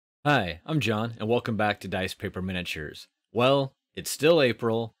Hi, I'm John, and welcome back to Dice Paper Miniatures. Well, it's still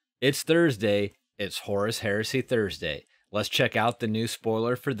April, it's Thursday, it's Horus Heresy Thursday. Let's check out the new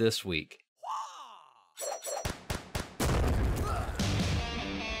spoiler for this week.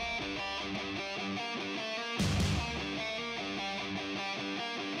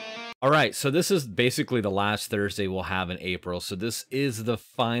 Alright, so this is basically the last Thursday we'll have in April, so this is the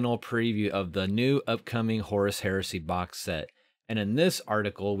final preview of the new upcoming Horus Heresy box set. And in this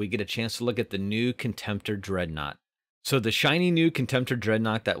article, we get a chance to look at the new Contemptor Dreadnought. So the shiny new Contemptor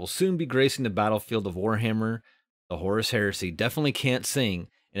Dreadnought that will soon be gracing the battlefield of Warhammer, the Horus Heresy, definitely can't sing,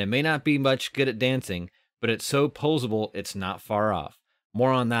 and it may not be much good at dancing, but it's so poseable it's not far off.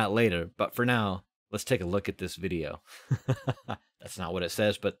 More on that later, but for now, let's take a look at this video. That's not what it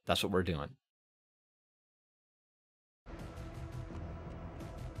says, but that's what we're doing.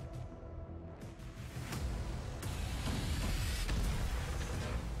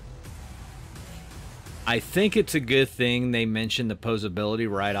 I think it's a good thing they mentioned the posability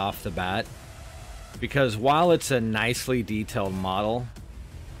right off the bat, because while it's a nicely detailed model,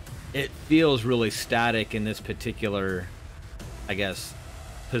 it feels really static in this particular, I guess,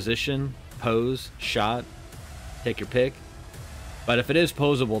 position, pose, shot, take your pick. But if it is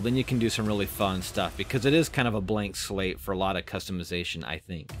posable, then you can do some really fun stuff, because it is kind of a blank slate for a lot of customization, I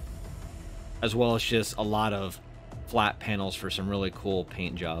think. As well as just a lot of flat panels for some really cool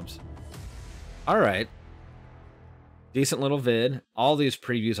paint jobs. Alright. Decent little vid. All these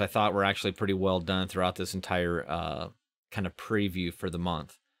previews I thought were actually pretty well done throughout this entire kind of preview for the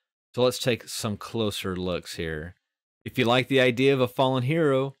month. So let's take some closer looks here. If you like the idea of a fallen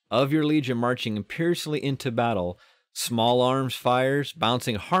hero of your legion marching imperiously into battle, small arms fires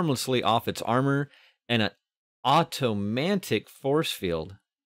bouncing harmlessly off its armor, and an automantic force field.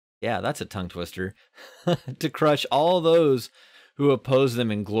 Yeah, that's a tongue twister. To crush all those who oppose them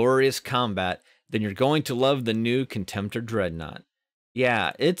in glorious combat, then you're going to love the new Contemptor Dreadnought.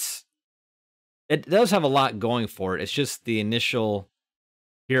 Yeah, it does have a lot going for it. It's just the initial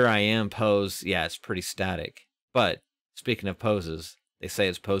here I am pose. Yeah, it's pretty static. But speaking of poses, they say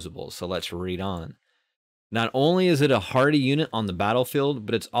it's posable, so let's read on. Not only is it a hardy unit on the battlefield,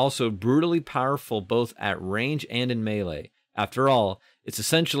 but it's also brutally powerful both at range and in melee. After all, it's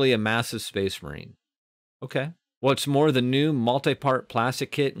essentially a massive space marine. Okay. What's more, the new multi-part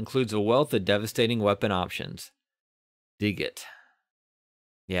plastic kit includes a wealth of devastating weapon options. Dig it.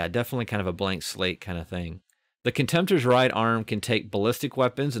 Yeah, definitely kind of a blank slate kind of thing. The Contemptor's right arm can take ballistic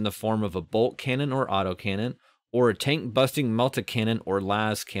weapons in the form of a bolt cannon or autocannon, or a tank-busting melta-cannon or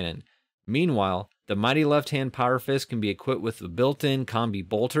las cannon. Meanwhile, the mighty left-hand power fist can be equipped with a built-in combi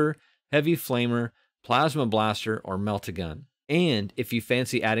bolter, heavy flamer, plasma blaster, or melt-a-gun. And if you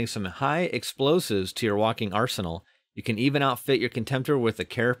fancy adding some high explosives to your walking arsenal, you can even outfit your Contemptor with a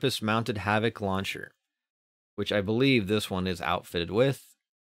carapace-mounted Havoc launcher, which I believe this one is outfitted with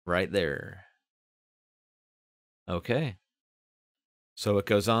right there. Okay. So it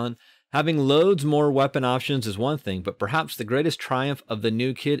goes on. Having loads more weapon options is one thing, but perhaps the greatest triumph of the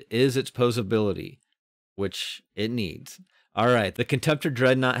new kit is its posability, which it needs. Alright, the Contemptor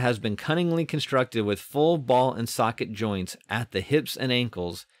Dreadnought has been cunningly constructed with full ball and socket joints at the hips and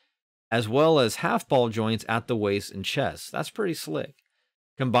ankles, as well as half ball joints at the waist and chest. That's pretty slick.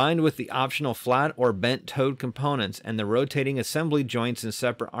 Combined with the optional flat or bent-toed components and the rotating assembly joints and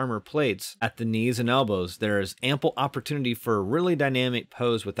separate armor plates at the knees and elbows, there is ample opportunity for a really dynamic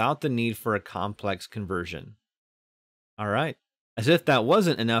pose without the need for a complex conversion. Alright. As if that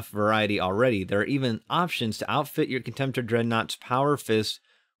wasn't enough variety already, there are even options to outfit your Contemptor Dreadnought's power fist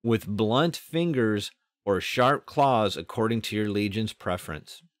with blunt fingers or sharp claws according to your legion's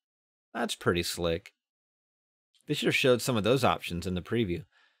preference. That's pretty slick. They should have showed some of those options in the preview.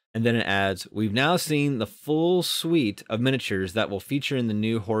 And then it adds, we've now seen the full suite of miniatures that will feature in the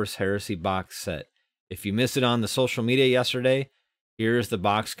new Horus Heresy box set. If you missed it on the social media yesterday, here's the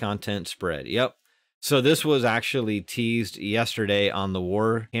box content spread. Yep. So this was actually teased yesterday on the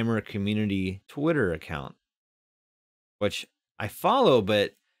Warhammer community Twitter account, which I follow,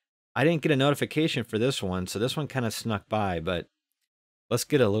 but I didn't get a notification for this one. So this one kind of snuck by, but let's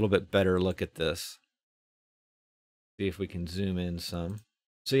get a little bit better look at this. See if we can zoom in some.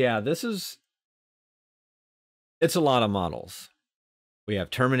 So yeah, it's a lot of models. We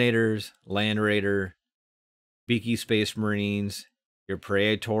have Terminators, Land Raider, Beaky Space Marines, your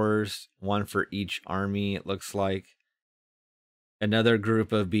Praetors, one for each army, it looks like. Another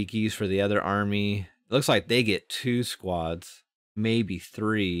group of Beakies for the other army. It looks like they get 2 squads, maybe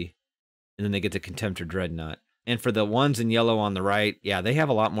 3, and then they get the Contemptor Dreadnought. And for the ones in yellow on the right, yeah, they have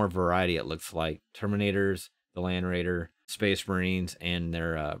a lot more variety, it looks like. Terminators, the Land Raider, Space Marines, and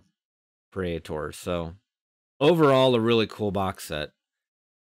their Praetor. So overall, a really cool box set.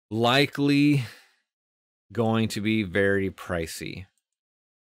 Likely going to be very pricey.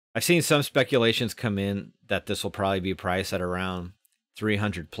 I've seen some speculations come in that this will probably be priced at around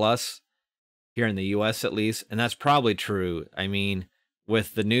 300 plus here in the US at least, and that's probably true. I mean,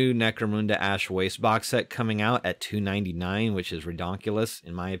 with the new Necromunda Ash Waste box set coming out at $299, which is ridiculous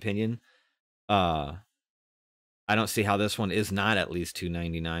in my opinion. I don't see how this one is not at least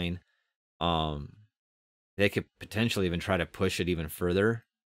 $299. They could potentially even try to push it even further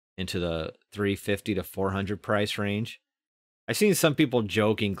into the 350 to 400 price range. I've seen some people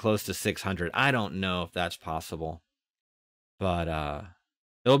joking close to 600. I don't know if that's possible, but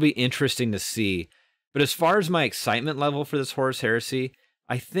it'll be interesting to see. But as far as my excitement level for this Horus Heresy,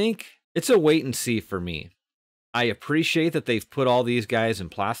 I think it's a wait and see for me. I appreciate that they've put all these guys in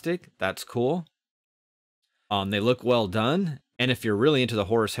plastic. That's cool. They look well done. And if you're really into the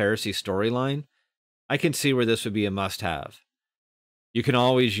Horus Heresy storyline, I can see where this would be a must-have. You can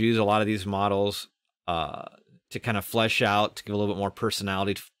always use a lot of these models to kind of flesh out, to give a little bit more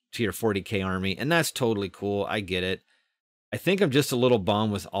personality to your 40K army. And that's totally cool. I get it. I think I'm just a little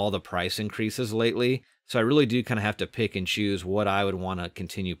bummed with all the price increases lately. So I really do kind of have to pick and choose what I would want to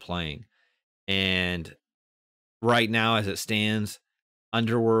continue playing. And right now, as it stands,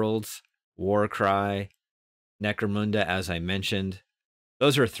 Underworlds, Warcry, Necromunda, as I mentioned,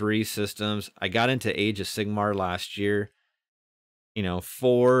 those are 3 systems. I got into Age of Sigmar last year. You know,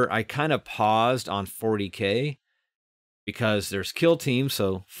 4, I kind of paused on 40K because there's kill team,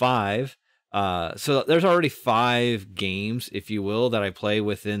 so 5. So there's already 5 games, if you will, that I play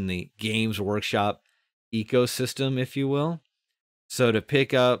within the Games Workshop ecosystem, if you will. So to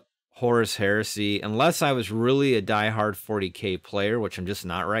pick up Horus Heresy, unless I was really a diehard 40K player, which I'm just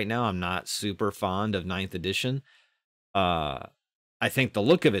not right now, I'm not super fond of 9th edition. I think the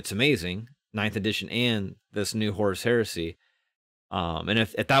look of it's amazing, 9th edition and this new Horus Heresy. And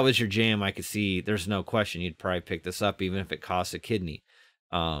if that was your jam, I could see there's no question you'd probably pick this up, even if it costs a kidney.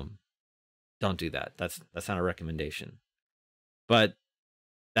 Don't do that. That's not a recommendation. But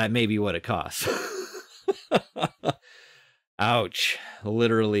that may be what it costs. Ouch.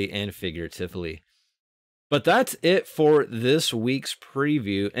 Literally and figuratively. But that's it for this week's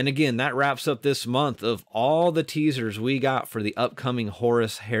preview. And again, that wraps up this month of all the teasers we got for the upcoming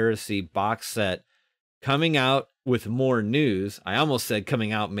Horus Heresy box set coming out with more news. I almost said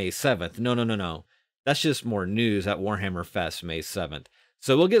coming out May 7th. No. That's just more news at Warhammer Fest May 7th.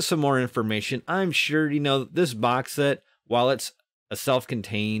 So we'll get some more information. I'm sure, you know, this box set, while it's a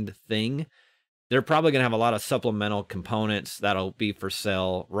self-contained thing, they're probably going to have a lot of supplemental components that'll be for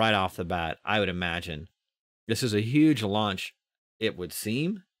sale right off the bat, I would imagine. This is a huge launch, it would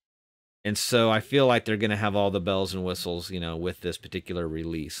seem. And so I feel like they're going to have all the bells and whistles, you know, with this particular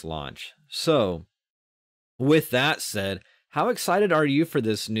release launch. So with that said, how excited are you for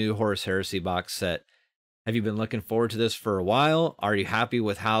this new Horus Heresy box set? Have you been looking forward to this for a while? Are you happy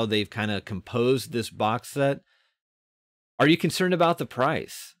with how they've kind of composed this box set? Are you concerned about the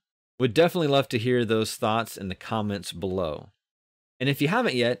price? Would definitely love to hear those thoughts in the comments below. And if you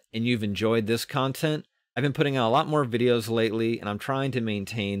haven't yet and you've enjoyed this content, I've been putting out a lot more videos lately and I'm trying to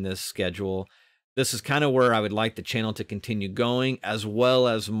maintain this schedule. This is kind of where I would like the channel to continue going, as well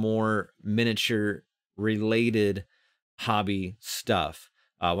as more miniature related hobby stuff.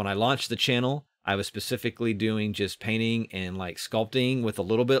 When I launched the channel, I was specifically doing just painting and like sculpting with a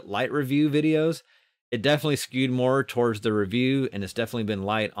little bit light review videos. It definitely skewed more towards the review, and it's definitely been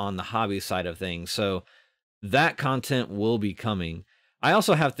light on the hobby side of things. So that content will be coming. I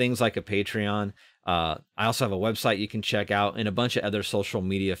also have things like a Patreon. I also have a website you can check out and a bunch of other social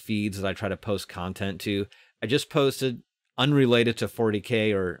media feeds that I try to post content to. I just posted, unrelated to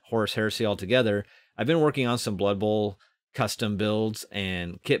 40K or Horus Heresy altogether, I've been working on some Blood Bowl custom builds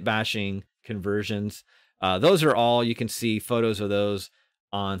and kit bashing conversions. Those are all, you can see photos of those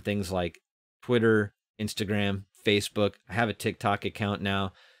on things like Twitter, Instagram, Facebook. I have a TikTok account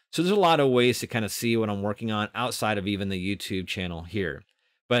now. So there's a lot of ways to kind of see what I'm working on outside of even the YouTube channel here.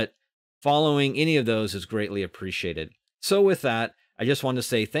 But following any of those is greatly appreciated. So with that, I just wanted to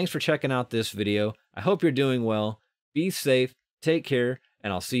say thanks for checking out this video. I hope you're doing well. Be safe, take care,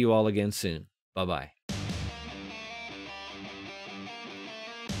 and I'll see you all again soon. Bye-bye.